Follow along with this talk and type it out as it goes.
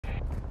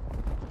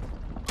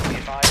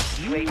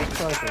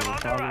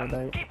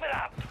Keep it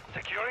up.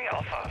 Securing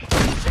Alpha.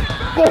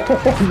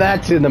 Oh,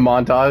 that's in the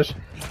montage.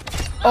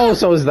 Oh,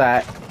 so is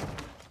that.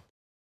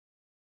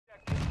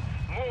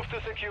 Move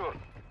to secure.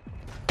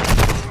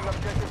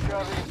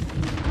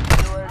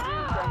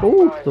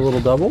 Ooh, the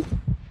little double.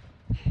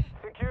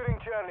 Securing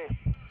Charlie.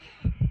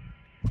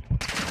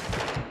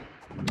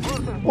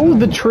 Oh,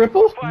 the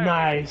triple.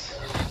 Nice.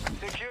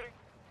 Securing.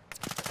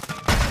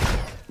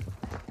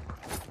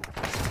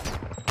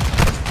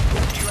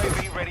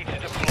 UAV ready to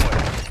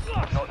deploy.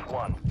 Not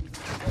one.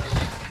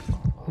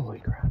 Holy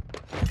crap.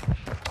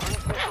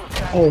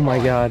 Oh my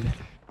god.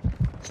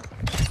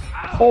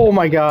 Oh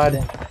my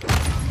god.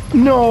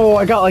 No,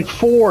 I got like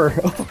 4.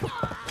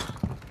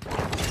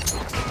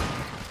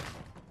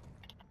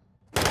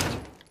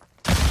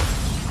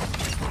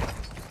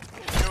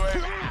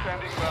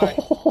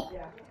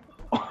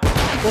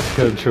 Let's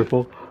go,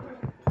 triple.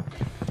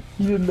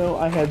 You didn't know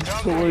I had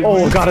swords.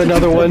 Oh, got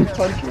another one. Nice.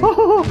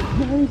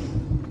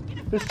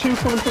 There's 2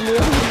 coming from the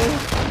other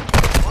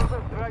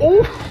one.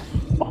 Oh,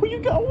 Oh, you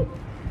got one.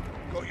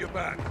 Got your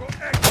back.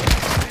 Got extra.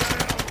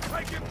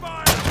 Taking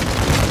fire.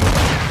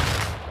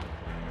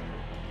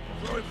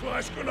 Throwing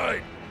flash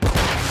grenade.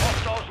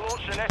 Hostiles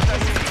launched an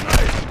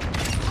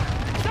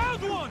SAE.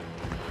 Downed one.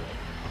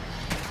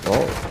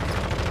 oh,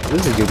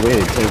 this is a good way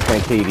to tank my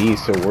KD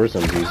so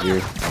Warzone's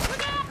easier.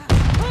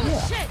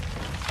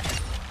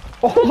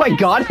 Oh, I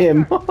got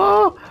him!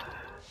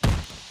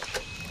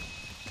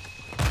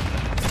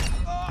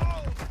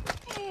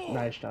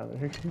 Nice job,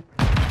 Eric.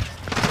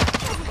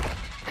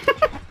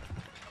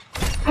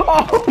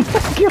 Oh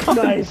my god!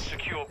 Nice.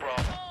 Secure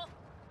Bravo.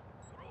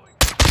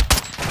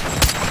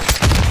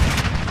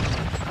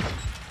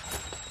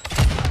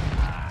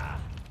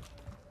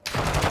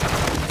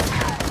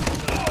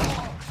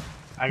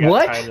 I got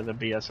What? tired of the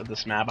BS of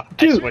this map. I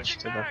Dude.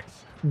 switched to the...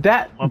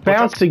 That What's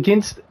bounced up?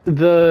 against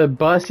the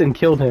bus and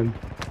killed him.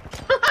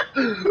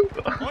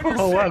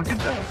 Oh wow, good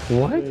job.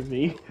 What?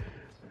 Baby.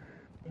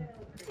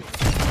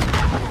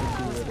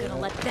 Gonna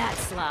let that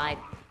slide.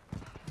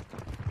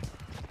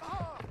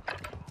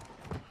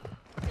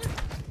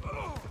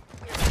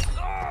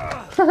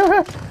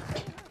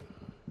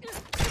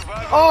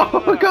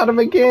 Oh, I got him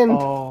again!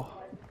 Oh.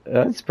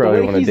 That's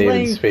probably one of he's David's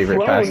laying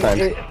favorite prone,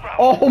 pastimes.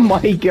 Oh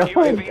my god!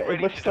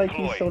 It looks like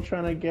he's still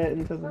trying to get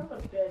into the...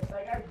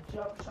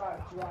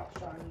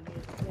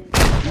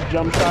 You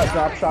jump shot,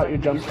 drop shot, your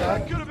jump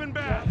shot? Could have been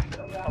bad.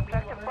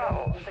 Objective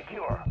Bravo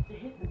secure.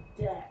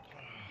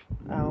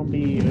 I'll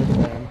be a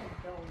fan.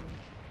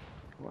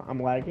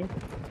 I'm lagging.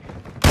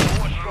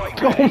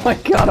 Oh my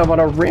god, I'm on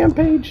a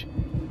rampage!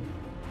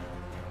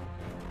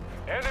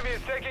 Enemy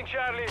is taking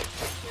Charlie.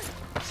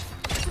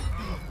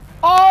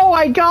 Oh,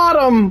 I got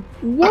him!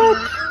 What?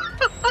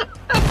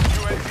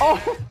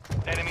 Oh!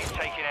 Enemy's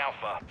taking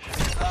Alpha.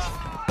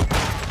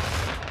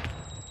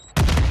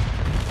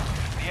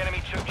 The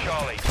enemy took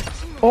Charlie.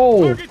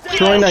 Oh,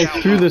 joy knife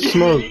through the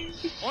smoke.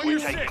 We're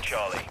taking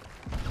Charlie.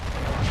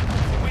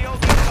 We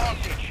hold the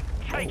advantage.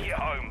 Take it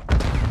home.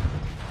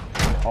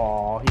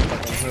 Oh, he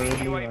fucking heard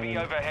me.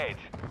 UAV overhead.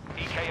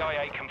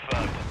 EKIA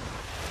confirmed.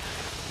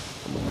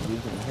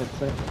 Using the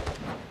headset.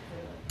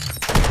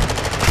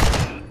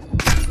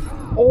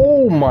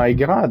 Oh my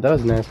god, that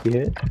was a nasty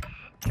hit.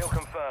 Kill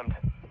confirmed.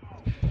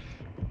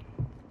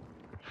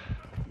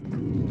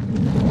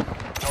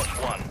 Not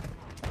one.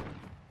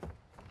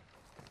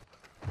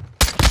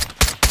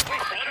 We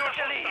secured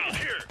the lead.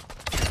 Here.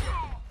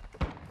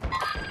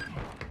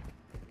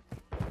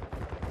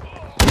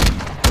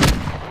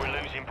 We're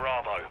losing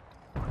Bravo.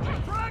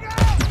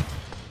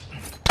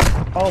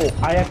 Oh,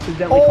 I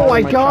accidentally Oh, called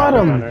I my got shot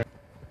him. gunner.